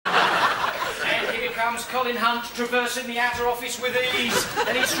comes Colin Hunt, traversing the outer office with ease.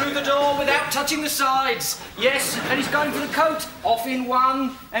 And he's through the door without touching the sides. Yes, and he's going for the coat. Off in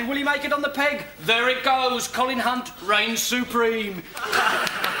one. And will he make it on the peg? There it goes. Colin Hunt reigns supreme.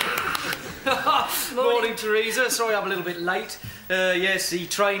 Morning, Teresa. Sorry I'm a little bit late. Yes, the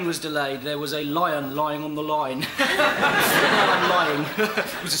train was delayed. There was a lion lying on the line. I'm lying.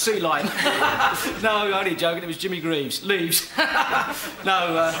 It was a sea lion. No, only joking. It was Jimmy Greaves. Leaves.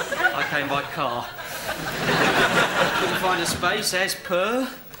 No, I came by car. Couldn't find a space, as per.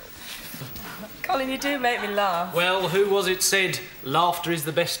 Colin, you do make me laugh. Well, who was it said laughter is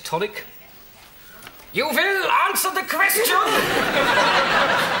the best tonic? You will answer the question!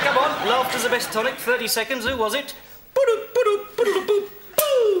 Come on, laughter's the best tonic. 30 seconds, who was it?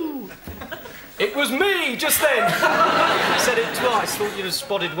 It was me, just then. Said it twice, thought you'd have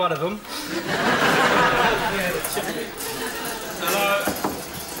spotted one of them. Hello.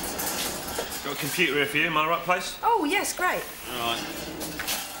 Got a computer here for you, am I in the right place? Oh, yes, great. All right.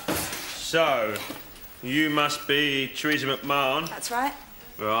 So, you must be Teresa McMahon. That's right.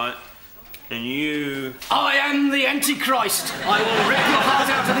 Right. And you... I am the Antichrist. I will rip your heart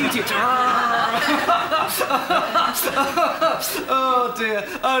out and eat it. Oh, dear.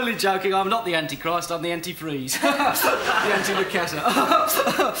 Only joking. I'm not the Antichrist. I'm the antifreeze. The anti-Macassar.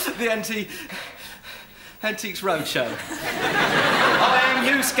 The Antiques Roadshow. I am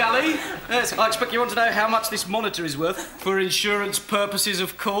you, Scully. Yes, I expect you want to know how much this monitor is worth. For insurance purposes,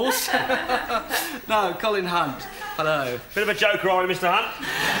 of course. No, Colin Hunt. Hello. Bit of a joker, are you, Mr. Hunt?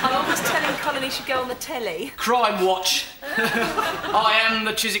 I'm always telling Colin he should go on the telly. Crime Watch. I am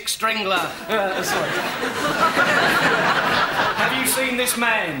the Chiswick Strangler. Sorry. Have you seen this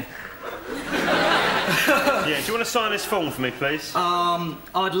man? Yeah, do you want to sign this form for me, please?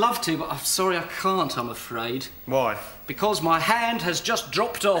 I'd love to, but I'm sorry I can't, I'm afraid. Why? Because my hand has just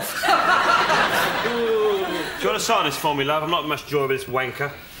dropped off. Do you want to sign this for me, love? I'm not much joy with this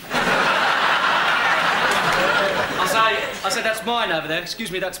wanker. I say that's mine over there.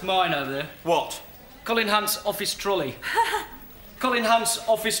 Excuse me, that's mine over there. What? Colin Hunt's office trolley. Colin Hunt's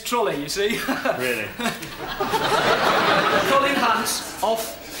office trolley, you see? Really? Colin Hunt's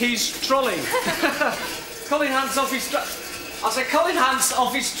off his trolley. Colin Hunt's off his trolley. I said Colin Hunt's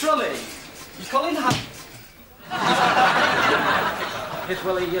off his trolley. Colin Hunt... Yes,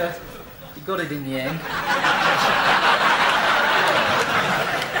 well, he got it in the end.